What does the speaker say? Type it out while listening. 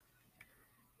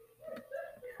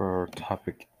for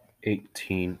topic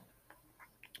 18,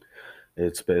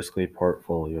 it's basically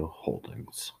portfolio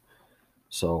holdings.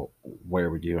 So, where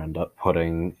would you end up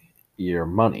putting your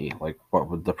money? Like, what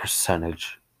would the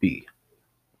percentage be?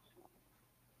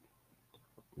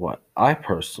 What I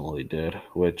personally did,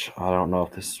 which I don't know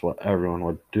if this is what everyone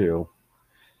would do,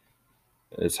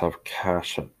 is have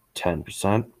cash at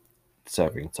 10%,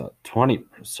 savings at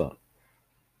 20%,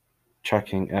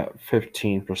 checking at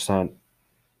 15%,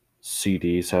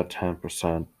 CDs at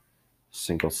 10%,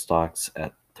 single stocks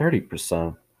at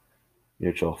 30%,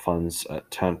 mutual funds at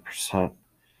 10%,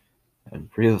 and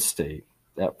real estate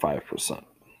at 5%.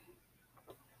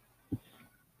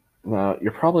 Now,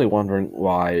 you're probably wondering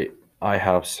why I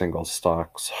have single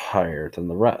stocks higher than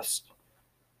the rest.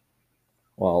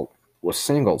 Well, with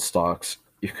single stocks,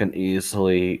 you can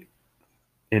easily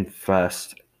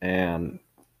invest and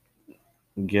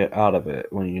get out of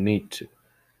it when you need to.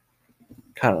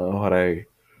 Kind of what I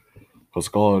was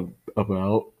going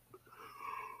about.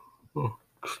 Oh,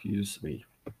 excuse me.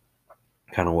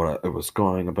 Kind of what I was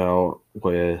going about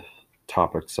with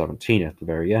topic 17 at the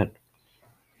very end.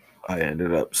 I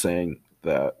ended up saying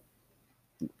that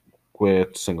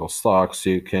with single stocks,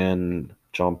 you can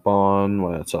jump on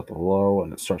when it's at the low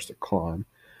and it starts to climb.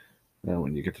 And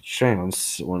when you get the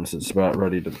chance, once it's about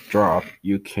ready to drop,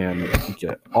 you can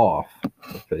get off,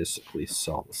 basically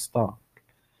sell the stock.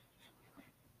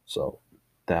 So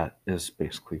that is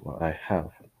basically what I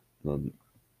have. And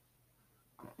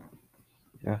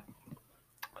yeah,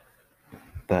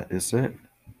 that is it.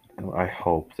 I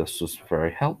hope this was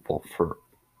very helpful for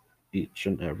each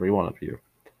and every one of you.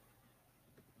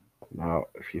 Now,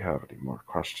 if you have any more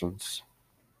questions,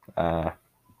 uh,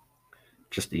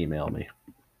 just email me.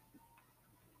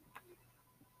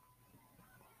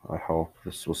 I hope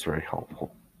this was very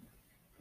helpful.